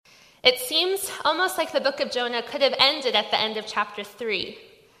It seems almost like the book of Jonah could have ended at the end of chapter 3.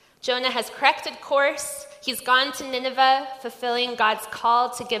 Jonah has corrected course. He's gone to Nineveh, fulfilling God's call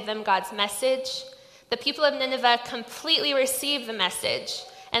to give them God's message. The people of Nineveh completely receive the message,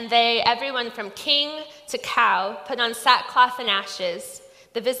 and they, everyone from king to cow, put on sackcloth and ashes,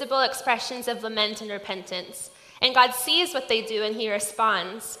 the visible expressions of lament and repentance. And God sees what they do, and he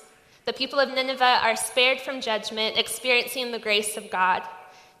responds. The people of Nineveh are spared from judgment, experiencing the grace of God,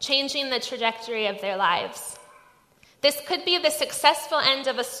 changing the trajectory of their lives. This could be the successful end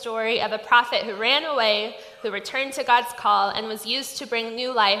of a story of a prophet who ran away, who returned to God's call, and was used to bring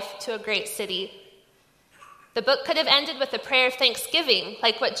new life to a great city. The book could have ended with a prayer of thanksgiving,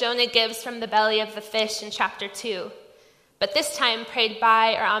 like what Jonah gives from the belly of the fish in chapter 2, but this time prayed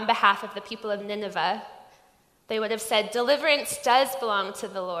by or on behalf of the people of Nineveh. They would have said, "Deliverance does belong to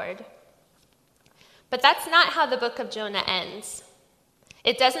the Lord." But that's not how the book of Jonah ends.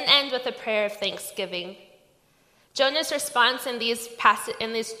 It doesn't end with a prayer of thanksgiving. Jonah's response in these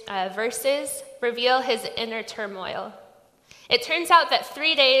verses reveal his inner turmoil. It turns out that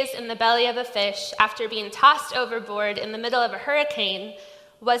 3 days in the belly of a fish after being tossed overboard in the middle of a hurricane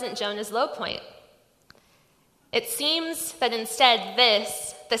wasn't Jonah's low point. It seems that instead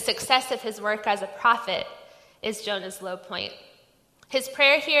the success of his work as a prophet, is Jonah's low point. His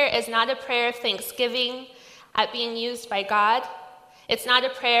prayer here is not a prayer of thanksgiving at being used by God. It's not a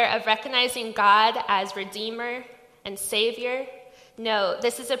prayer of recognizing God as Redeemer and Savior. No,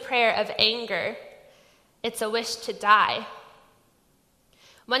 this is a prayer of anger. It's a wish to die.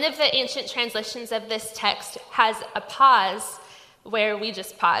 One of the ancient translations of this text has a pause where we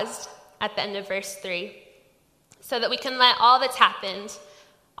just paused at the end of verse 3, so that we can let all that's happened,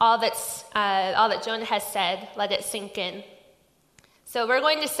 all that Jonah has said, let it sink in. So we're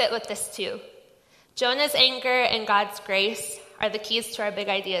going to sit with this too. Jonah's anger and God's grace are the keys to our big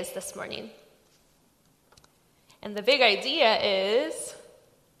ideas this morning. And the big idea is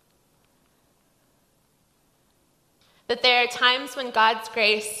that there are times when God's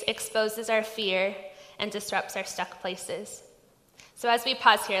grace exposes our fear and disrupts our stuck places. So as we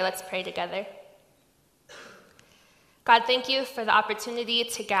pause here, let's pray together. God, thank you for the opportunity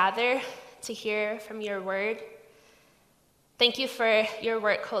to gather, to hear from your word. Thank you for your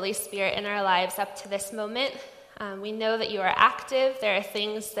work, Holy Spirit, in our lives up to this moment. We know that you are active. There are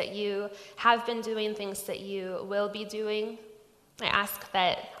things that you have been doing, things that you will be doing. I ask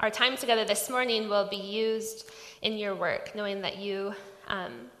that our time together this morning will be used in your work, knowing that you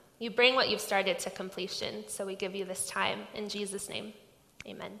bring what you've started to completion. So we give you this time. In Jesus' name,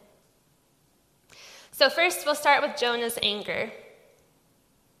 amen. So first, we'll start with Jonah's anger.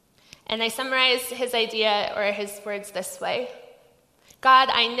 And I summarize his idea or his words this way. God,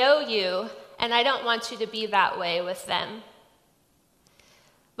 I know you, and I don't want you to be that way with them.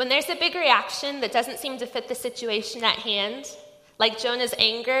 When there's a big reaction that doesn't seem to fit the situation at hand, like Jonah's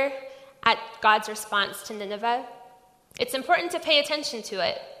anger at God's response to Nineveh, it's important to pay attention to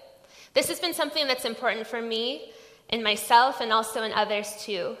it. This has been something that's important for me, in myself, and also in others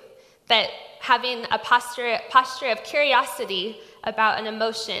too, that having a posture of curiosity about an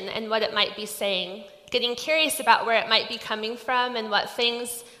emotion and what it might be saying, getting curious about where it might be coming from and what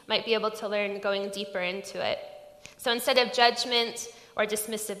things might be able to learn going deeper into it. So instead of judgment or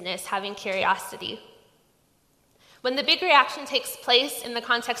dismissiveness, having curiosity. When the big reaction takes place in the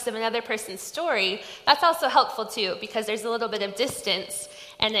context of another person's story, that's also helpful too, because there's a little bit of distance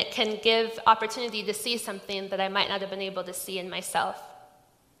and it can give opportunity to see something that I might not have been able to see in myself.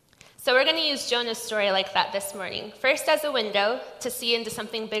 So we're going to use Jonah's story like that this morning. First as a window to see into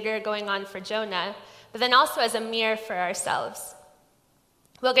something bigger going on for Jonah, but then also as a mirror for ourselves.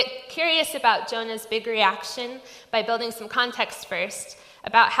 We'll get curious about Jonah's big reaction by building some context first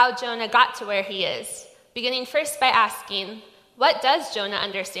about how Jonah got to where he is, beginning first by asking, what does Jonah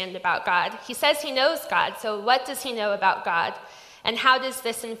understand about God? He says he knows God, so what does he know about God? And how does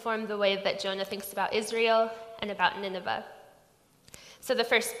this inform the way that Jonah thinks about Israel and about Nineveh? So the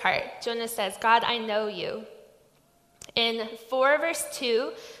first part, Jonah says, God, I know you. In 4 verse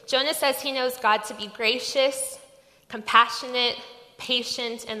 2, Jonah says he knows God to be gracious, compassionate,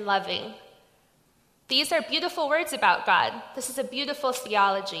 patient, and loving. These are beautiful words about God. This is a beautiful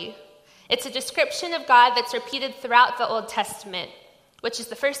theology. It's a description of God that's repeated throughout the Old Testament, which is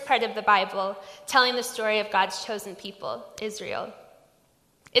the first part of the Bible, telling the story of God's chosen people, Israel.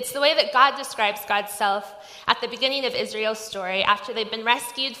 It's the way that God describes God's self at the beginning of Israel's story after they've been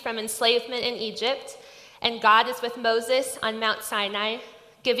rescued from enslavement in Egypt, and God is with Moses on Mount Sinai,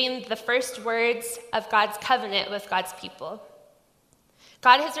 giving the first words of God's covenant with God's people.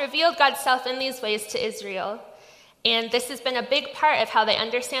 God has revealed God's self in these ways to Israel, And this has been a big part of how they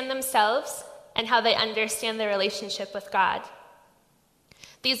understand themselves and how they understand their relationship with God.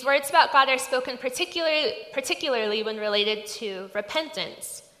 These words about God are spoken particularly when related to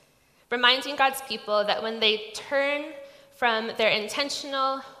repentance, reminding God's people that when they turn from their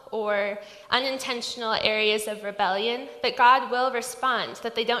intentional or unintentional areas of rebellion, that God will respond,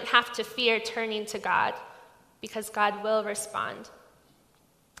 that they don't have to fear turning to God, because God will respond.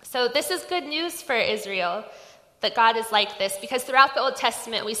 So this is good news for Israel, that God is like this, because throughout the Old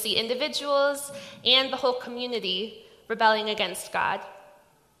Testament we see individuals and the whole community rebelling against God.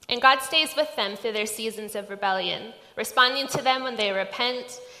 And God stays with them through their seasons of rebellion, responding to them when they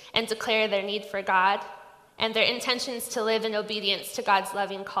repent and declare their need for God and their intentions to live in obedience to God's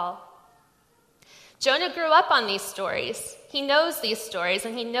loving call. Jonah grew up on these stories. He knows these stories,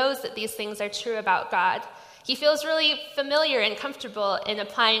 and he knows that these things are true about God. He feels really familiar and comfortable in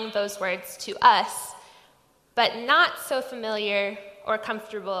applying those words to us, but not so familiar or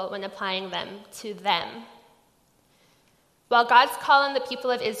comfortable when applying them to them. While God's call on the people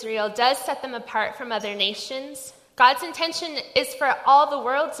of Israel does set them apart from other nations, God's intention is for all the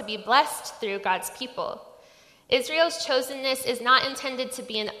world to be blessed through God's people. Israel's chosenness is not intended to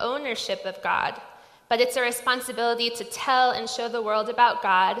be an ownership of God, but it's a responsibility to tell and show the world about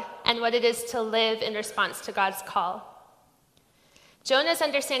God and what it is to live in response to God's call. Jonah's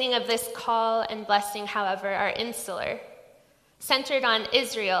understanding of this call and blessing, however, are insular, centered on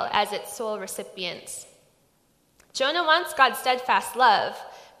Israel as its sole recipients. Jonah wants God's steadfast love,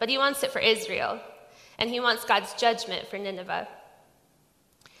 but he wants it for Israel, and he wants God's judgment for Nineveh.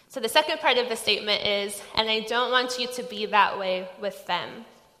 So the second part of the statement is, and I don't want you to be that way with them.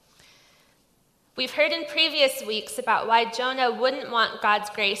 We've heard in previous weeks about why Jonah wouldn't want God's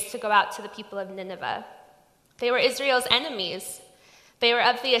grace to go out to the people of Nineveh. They were Israel's enemies. They were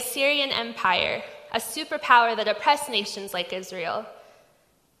of the Assyrian Empire, a superpower that oppressed nations like Israel.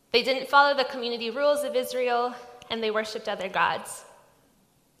 They didn't follow the community rules of Israel, and they worshipped other gods.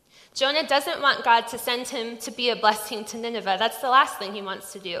 Jonah doesn't want God to send him to be a blessing to Nineveh. That's the last thing he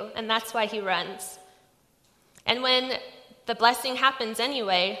wants to do, and that's why he runs. And when the blessing happens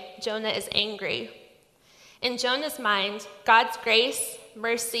anyway, Jonah is angry. In Jonah's mind, God's grace,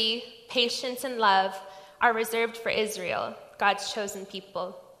 mercy, patience, and love are reserved for Israel, God's chosen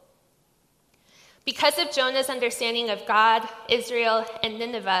people. Because of Jonah's understanding of God, Israel, and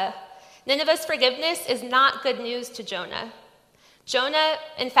Nineveh, Nineveh's forgiveness is not good news to Jonah. Jonah,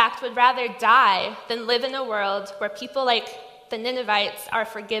 in fact, would rather die than live in a world where people like the Ninevites are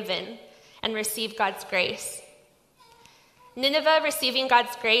forgiven and receive God's grace. Nineveh receiving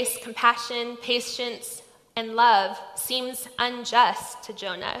God's grace, compassion, patience, and love seems unjust to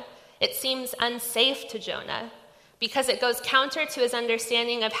Jonah. It seems unsafe to Jonah because it goes counter to his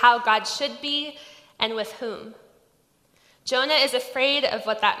understanding of how God should be and with whom. Jonah is afraid of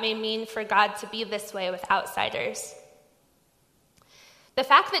what that may mean for God to be this way with outsiders. The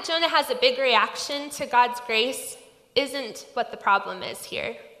fact that Jonah has a big reaction to God's grace isn't what the problem is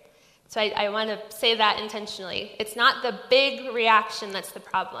here. So I want to say that intentionally. It's not the big reaction that's the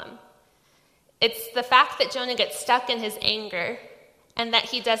problem. It's the fact that Jonah gets stuck in his anger and that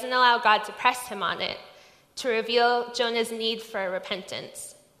he doesn't allow God to press him on it, to reveal Jonah's need for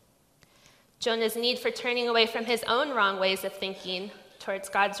repentance. Jonah's need for turning away from his own wrong ways of thinking towards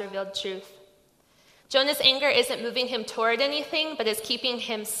God's revealed truth. Jonah's anger isn't moving him toward anything, but is keeping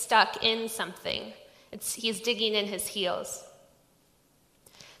him stuck in something. He's digging in his heels.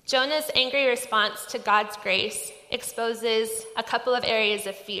 Jonah's angry response to God's grace exposes a couple of areas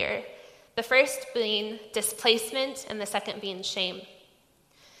of fear, the first being displacement and the second being shame.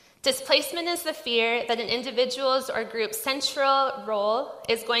 Displacement is the fear that an individual's or group's central role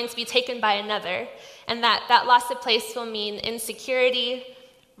is going to be taken by another, and that loss of place will mean insecurity,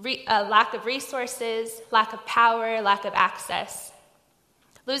 lack of resources, lack of power, lack of access.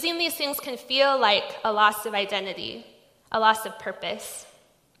 Losing these things can feel like a loss of identity, a loss of purpose.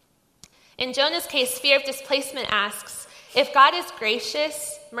 In Jonah's case, fear of displacement asks, if God is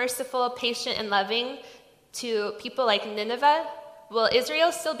gracious, merciful, patient, and loving to people like Nineveh, will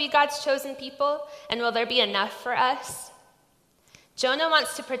Israel still be God's chosen people, and will there be enough for us? Jonah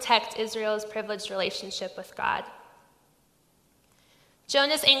wants to protect Israel's privileged relationship with God.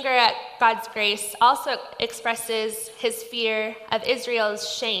 Jonah's anger at God's grace also expresses his fear of Israel's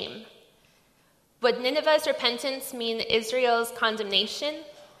shame. Would Nineveh's repentance mean Israel's condemnation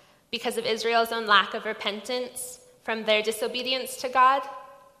because of Israel's own lack of repentance from their disobedience to God?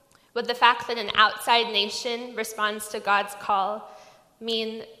 Would the fact that an outside nation responds to God's call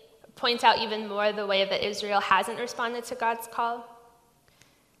point out even more the way that Israel hasn't responded to God's call?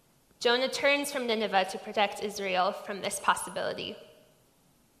 Jonah turns from Nineveh to protect Israel from this possibility.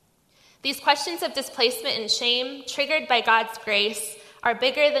 These questions of displacement and shame, triggered by God's grace, are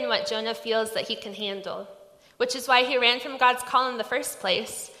bigger than what Jonah feels that he can handle, which is why he ran from God's call in the first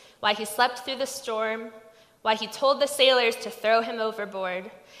place, why he slept through the storm, why he told the sailors to throw him overboard,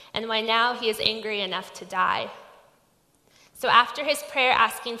 and why now he is angry enough to die. So after his prayer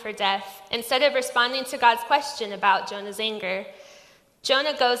asking for death, instead of responding to God's question about Jonah's anger,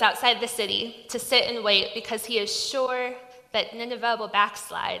 Jonah goes outside the city to sit and wait because he is sure that Nineveh will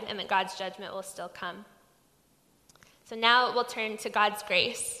backslide and that God's judgment will still come. So now we'll turn to God's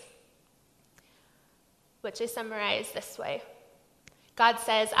grace, which is summarized this way. God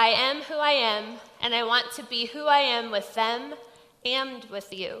says, I am who I am, and I want to be who I am with them and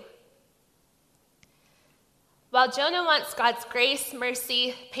with you. While Jonah wants God's grace,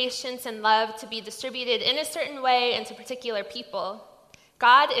 mercy, patience, and love to be distributed in a certain way and to particular people,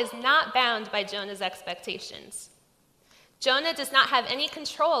 God is not bound by Jonah's expectations. Jonah does not have any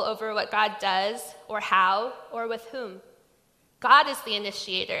control over what God does, or how, or with whom. God is the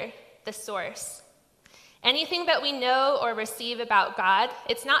initiator, the source. Anything that we know or receive about God,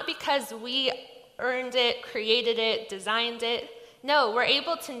 it's not because we earned it, created it, designed it. No, we're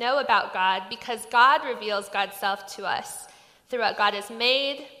able to know about God because God reveals God's self to us through what God has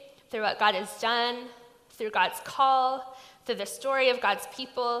made, through what God has done, through God's call, through the story of God's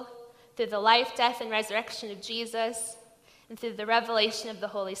people, through the life, death, and resurrection of Jesus, and through the revelation of the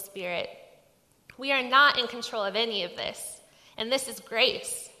Holy Spirit. We are not in control of any of this, and this is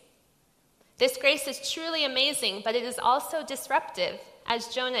grace. This grace is truly amazing, but it is also disruptive, as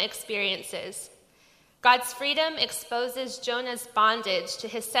Jonah experiences. God's freedom exposes Jonah's bondage to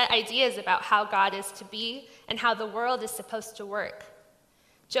his set ideas about how God is to be and how the world is supposed to work.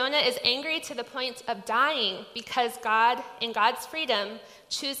 Jonah is angry to the point of dying because God, in God's freedom,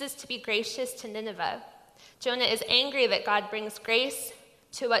 chooses to be gracious to Nineveh. Jonah is angry that God brings grace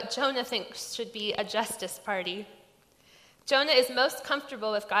to what Jonah thinks should be a justice party. Jonah is most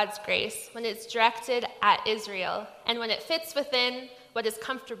comfortable with God's grace when it's directed at Israel and when it fits within what is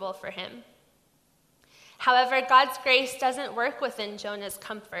comfortable for him. However, God's grace doesn't work within Jonah's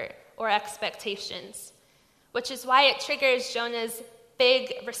comfort or expectations, which is why it triggers Jonah's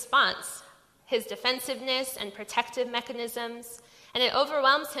big response, his defensiveness and protective mechanisms, and it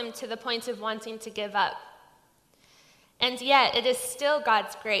overwhelms him to the point of wanting to give up. And yet, it is still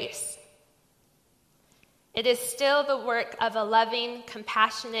God's grace. It is still the work of a loving,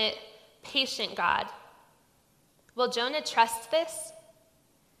 compassionate, patient God. Will Jonah trust this?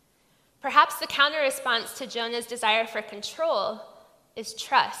 Perhaps the counter-response to Jonah's desire for control is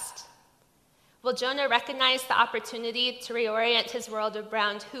trust. Will Jonah recognize the opportunity to reorient his world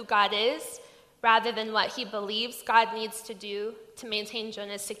around who God is rather than what he believes God needs to do to maintain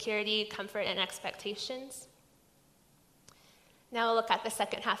Jonah's security, comfort, and expectations? Now we'll look at the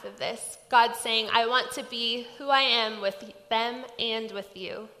second half of this. God saying, I want to be who I am with them and with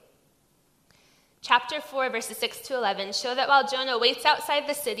you. Chapter 4, verses 6 to 11 show that while Jonah waits outside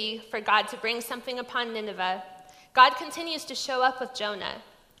the city for God to bring something upon Nineveh, God continues to show up with Jonah,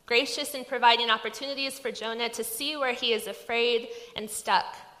 gracious in providing opportunities for Jonah to see where he is afraid and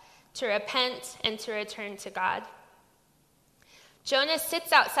stuck, to repent and to return to God. Jonah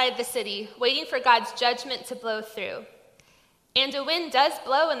sits outside the city, waiting for God's judgment to blow through. And a wind does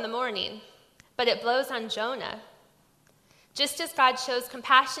blow in the morning, but it blows on Jonah. Just as God shows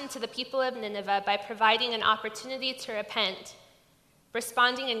compassion to the people of Nineveh by providing an opportunity to repent,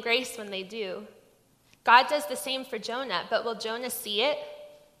 responding in grace when they do, God does the same for Jonah, but will Jonah see it?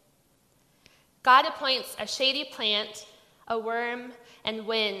 God appoints a shady plant, a worm, and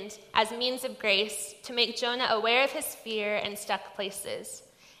wind as means of grace to make Jonah aware of his fear and stuck places,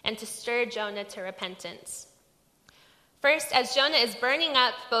 and to stir Jonah to repentance. First, as Jonah is burning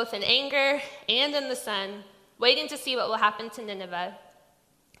up both in anger and in the sun, waiting to see what will happen to Nineveh,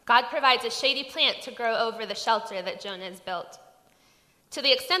 God provides a shady plant to grow over the shelter that Jonah has built. To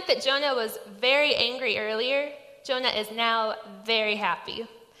the extent that Jonah was very angry earlier, Jonah is now very happy.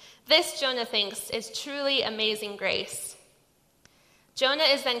 This, Jonah thinks, is truly amazing grace. Jonah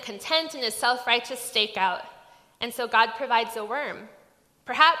is then content in his self-righteous stakeout, and so God provides a worm,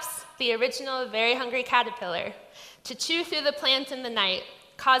 perhaps the original very hungry caterpillar, to chew through the plant in the night,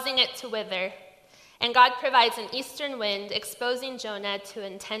 causing it to wither. And God provides an eastern wind, exposing Jonah to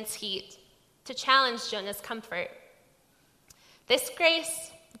intense heat, to challenge Jonah's comfort. This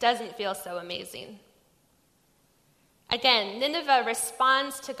grace doesn't feel so amazing. Again, Nineveh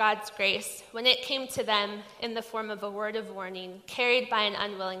responds to God's grace when it came to them in the form of a word of warning carried by an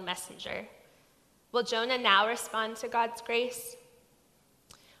unwilling messenger. Will Jonah now respond to God's grace?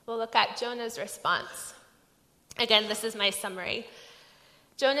 We'll look at Jonah's response. Again, this is my summary.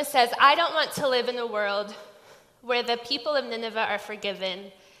 Jonah says, I don't want to live in a world where the people of Nineveh are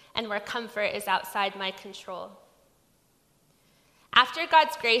forgiven and where comfort is outside my control. After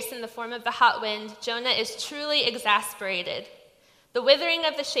God's grace in the form of the hot wind, Jonah is truly exasperated. The withering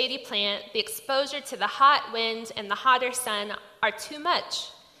of the shady plant, the exposure to the hot wind and the hotter sun are too much.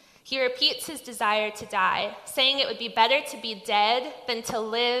 He repeats his desire to die, saying it would be better to be dead than to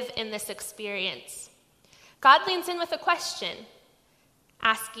live in this experience. God leans in with a question,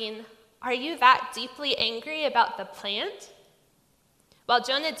 asking, are you that deeply angry about the plant? While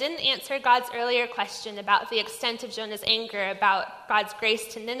Jonah didn't answer God's earlier question about the extent of Jonah's anger about God's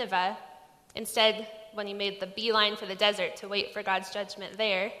grace to Nineveh, instead, when he made the beeline for the desert to wait for God's judgment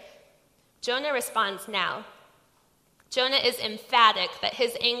there, Jonah responds now. Jonah is emphatic that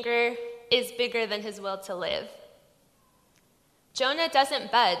his anger is bigger than his will to live. Jonah doesn't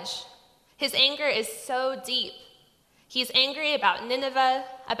budge. His anger is so deep. He's angry about Nineveh,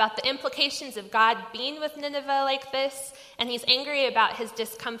 about the implications of God being with Nineveh like this, and he's angry about his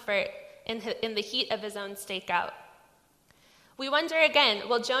discomfort in the heat of his own stakeout. We wonder again,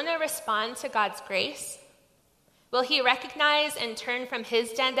 will Jonah respond to God's grace? Will he recognize and turn from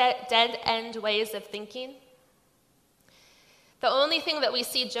his dead-end ways of thinking? The only thing that we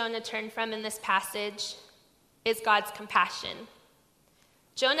see Jonah turn from in this passage is God's compassion.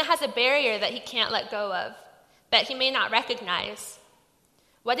 Jonah has a barrier that he can't let go of, that he may not recognize.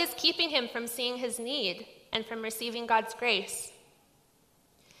 What is keeping him from seeing his need and from receiving God's grace?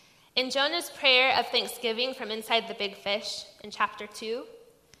 In Jonah's prayer of thanksgiving from inside the big fish in chapter 2,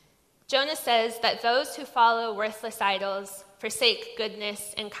 Jonah says that those who follow worthless idols forsake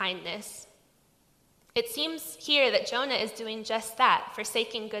goodness and kindness. It seems here that Jonah is doing just that,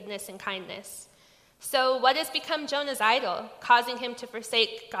 forsaking goodness and kindness. So what has become Jonah's idol, causing him to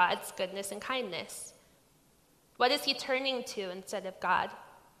forsake God's goodness and kindness? What is he turning to instead of God?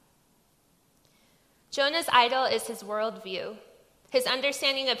 Jonah's idol is his worldview, his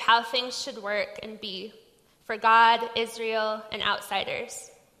understanding of how things should work and be for God, Israel, and outsiders.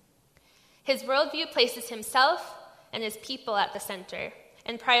 His worldview places himself and his people at the center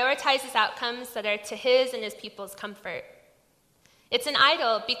and prioritizes outcomes that are to his and his people's comfort. It's an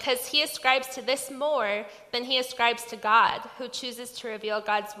idol because he ascribes to this more than he ascribes to God, who chooses to reveal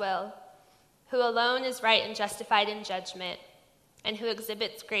God's will, who alone is right and justified in judgment, and who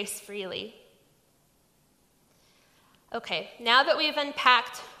exhibits grace freely. Okay, now that we've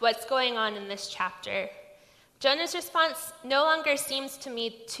unpacked what's going on in this chapter, Jonah's response no longer seems to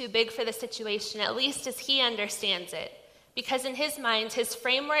me too big for the situation, at least as he understands it, because in his mind, his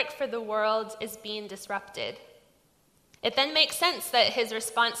framework for the world is being disrupted. It then makes sense that his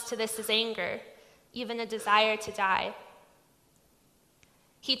response to this is anger, even a desire to die.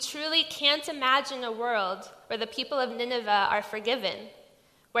 He truly can't imagine a world where the people of Nineveh are forgiven,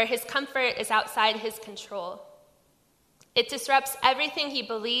 where his comfort is outside his control. It disrupts everything he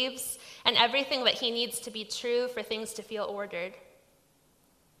believes and everything that he needs to be true for things to feel ordered.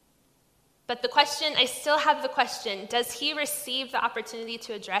 But I still have the question, does he receive the opportunity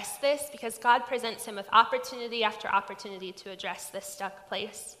to address this? Because God presents him with opportunity after opportunity to address this stuck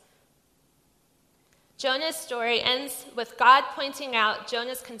place. Jonah's story ends with God pointing out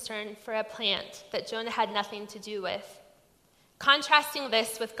Jonah's concern for a plant that Jonah had nothing to do with, contrasting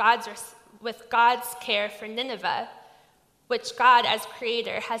this with God's care for Nineveh, which God, as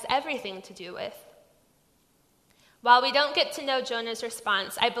creator, has everything to do with. While we don't get to know Jonah's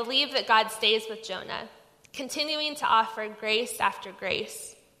response, I believe that God stays with Jonah, continuing to offer grace after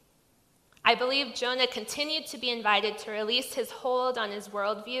grace. I believe Jonah continued to be invited to release his hold on his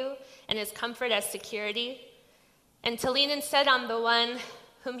worldview and his comfort as security, and to lean instead on the one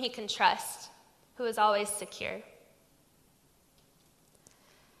whom he can trust, who is always secure.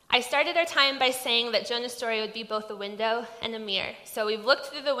 I started our time by saying that Jonah's story would be both a window and a mirror. So we've looked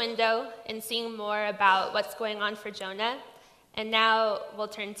through the window and seen more about what's going on for Jonah, and now we'll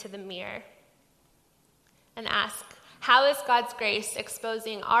turn to the mirror and ask, how is God's grace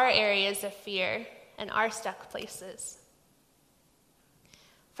exposing our areas of fear and our stuck places?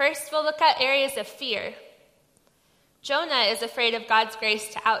 First, we'll look at areas of fear. Jonah is afraid of God's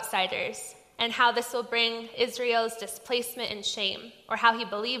grace to outsiders, and how this will bring Israel's displacement and shame, or how he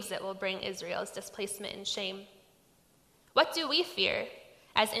believes it will bring Israel's displacement and shame. What do we fear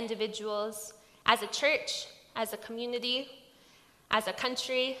as individuals, as a church, as a community, as a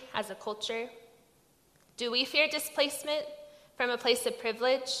country, as a culture? Do we fear displacement from a place of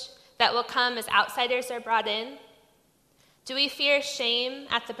privilege that will come as outsiders are brought in? Do we fear shame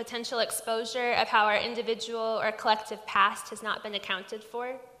at the potential exposure of how our individual or collective past has not been accounted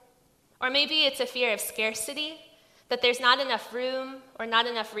for? Or maybe it's a fear of scarcity, that there's not enough room or not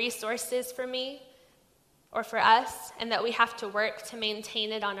enough resources for me or for us, and that we have to work to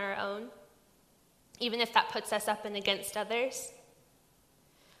maintain it on our own, even if that puts us up and against others.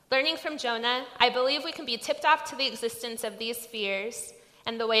 Learning from Jonah, I believe we can be tipped off to the existence of these fears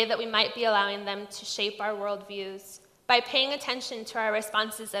and the way that we might be allowing them to shape our worldviews by paying attention to our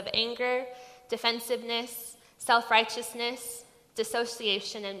responses of anger, defensiveness, self-righteousness,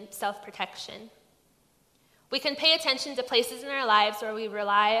 dissociation, and self-protection. We can pay attention to places in our lives where we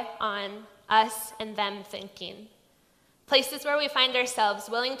rely on us and them thinking, places where we find ourselves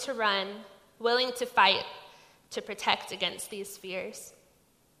willing to run, willing to fight, to protect against these fears.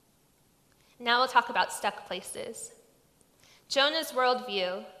 Now we'll talk about stuck places. Jonah's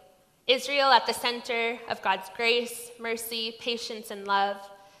worldview, Israel at the center of God's grace, mercy, patience, and love,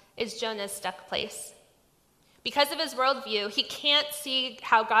 is Jonah's stuck place. Because of his worldview, he can't see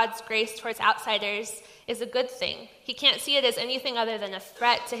how God's grace towards outsiders is a good thing. He can't see it as anything other than a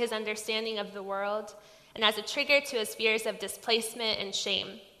threat to his understanding of the world and as a trigger to his fears of displacement and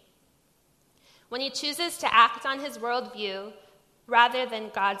shame. When he chooses to act on his worldview rather than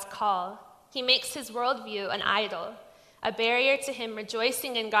God's call, he makes his worldview an idol, a barrier to him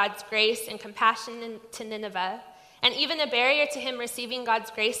rejoicing in God's grace and compassion to Nineveh, and even a barrier to him receiving God's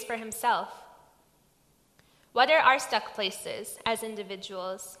grace for himself. What are our stuck places as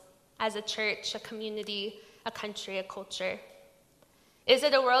individuals, as a church, a community, a country, a culture? Is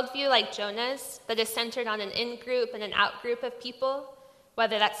it a worldview like Jonah's that is centered on an in-group and an out-group of people,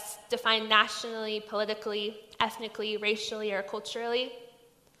 whether that's defined nationally, politically, ethnically, racially, or culturally?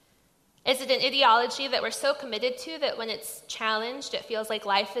 Is it an ideology that we're so committed to that when it's challenged, it feels like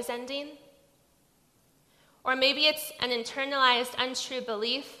life is ending? Or maybe it's an internalized, untrue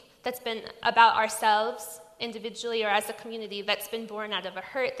belief that's been about ourselves, individually or as a community, that's been born out of a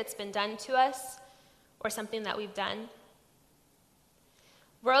hurt that's been done to us, or something that we've done.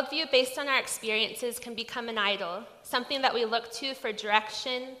 Worldview based on our experiences can become an idol, something that we look to for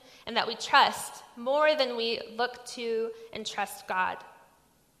direction and that we trust more than we look to and trust God.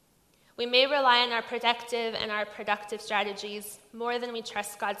 We may rely on our protective and our productive strategies more than we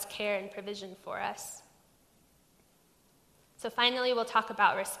trust God's care and provision for us. So finally, we'll talk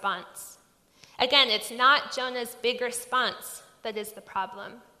about response. Again, it's not Jonah's big response that is the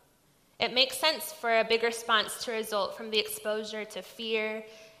problem. It makes sense for a big response to result from the exposure to fear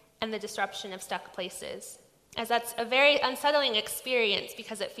and the disruption of stuck places, as that's a very unsettling experience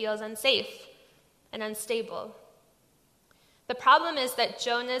because it feels unsafe and unstable. The problem is that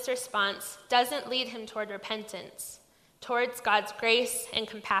Jonah's response doesn't lead him toward repentance, towards God's grace and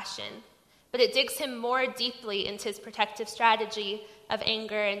compassion, but it digs him more deeply into his protective strategy of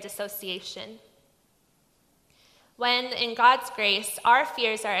anger and dissociation. When, in God's grace, our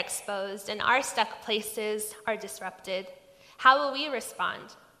fears are exposed and our stuck places are disrupted, how will we respond?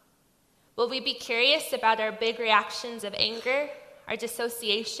 Will we be curious about our big reactions of anger, our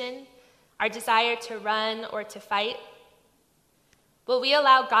dissociation, our desire to run or to fight? Will we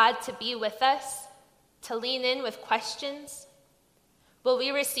allow God to be with us, to lean in with questions? Will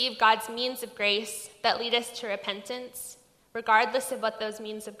we receive God's means of grace that lead us to repentance, regardless of what those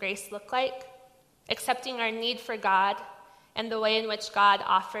means of grace look like, accepting our need for God and the way in which God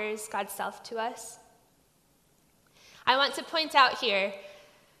offers God's self to us? I want to point out here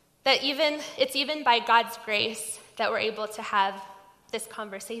that it's even by God's grace that we're able to have this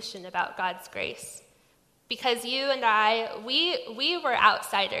conversation about God's grace. Because you and I, we were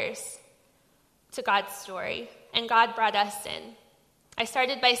outsiders to God's story, and God brought us in. I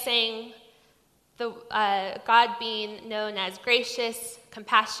started by saying God being known as gracious,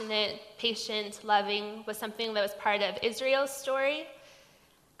 compassionate, patient, loving was something that was part of Israel's story.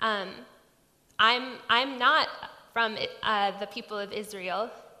 I'm not from the people of Israel.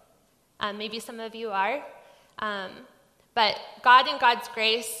 Maybe some of you are. But God in God's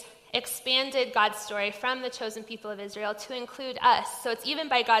grace expanded God's story from the chosen people of Israel to include us. So it's even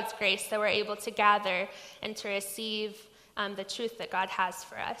by God's grace that we're able to gather and to receive the truth that God has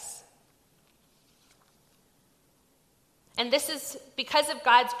for us. And this is because of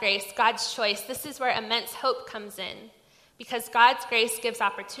God's grace, God's choice. This is where immense hope comes in, because God's grace gives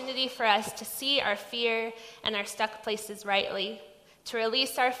opportunity for us to see our fear and our stuck places rightly, to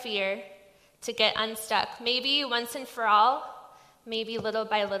release our fear, to get unstuck, maybe once and for all, maybe little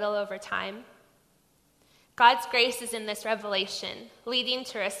by little over time. God's grace is in this revelation, leading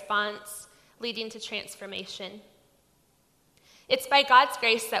to response, leading to transformation. It's by God's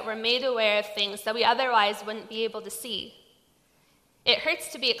grace that we're made aware of things that we otherwise wouldn't be able to see. It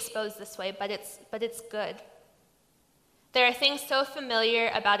hurts to be exposed this way, but it's good. There are things so familiar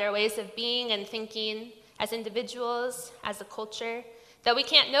about our ways of being and thinking as individuals, as a culture, that we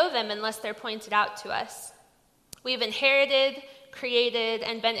can't know them unless they're pointed out to us. We've inherited, created,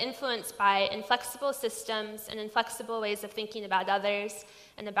 and been influenced by inflexible systems and inflexible ways of thinking about others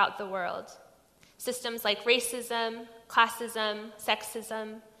and about the world. Systems like racism, classism,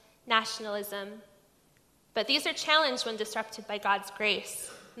 sexism, nationalism. But these are challenged when disrupted by God's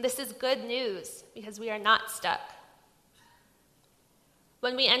grace. And this is good news because we are not stuck.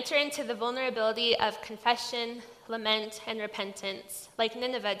 When we enter into the vulnerability of confession, lament, and repentance, like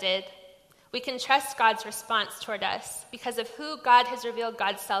Nineveh did, we can trust God's response toward us because of who God has revealed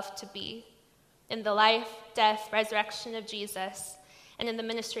God's self to be in the life, death, resurrection of Jesus, and in the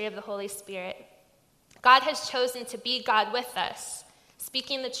ministry of the Holy Spirit. God has chosen to be God with us,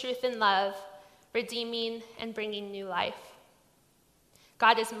 speaking the truth in love, redeeming, and bringing new life.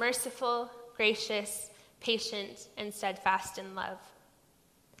 God is merciful, gracious, patient, and steadfast in love.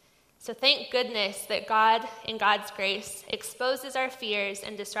 So thank goodness that God, in God's grace, exposes our fears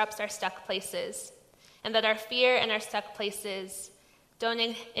and disrupts our stuck places, and that our fear and our stuck places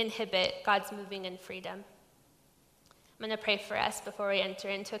don't inhibit God's moving in freedom. I'm going to pray for us before we enter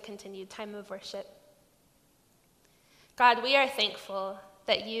into a continued time of worship. God, we are thankful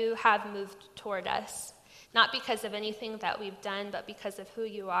that you have moved toward us, not because of anything that we've done, but because of who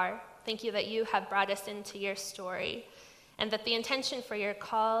you are. Thank you that you have brought us into your story, and that the intention for your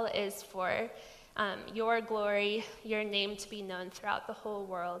call is for your glory, your name to be known throughout the whole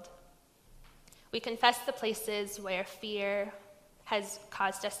world. We confess the places where fear has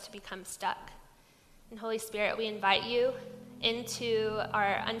caused us to become stuck. And Holy Spirit, we invite you into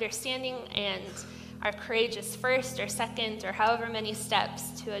our understanding and our courageous first or second or however many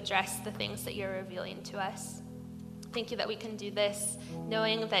steps to address the things that you're revealing to us. Thank you that we can do this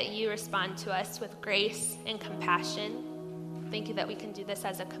knowing that you respond to us with grace and compassion. Thank you that we can do this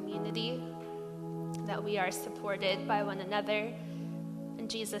as a community, that we are supported by one another. And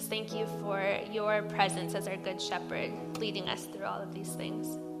Jesus, thank you for your presence as our good shepherd, leading us through all of these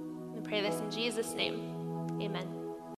things. We pray this in Jesus' name. Amen.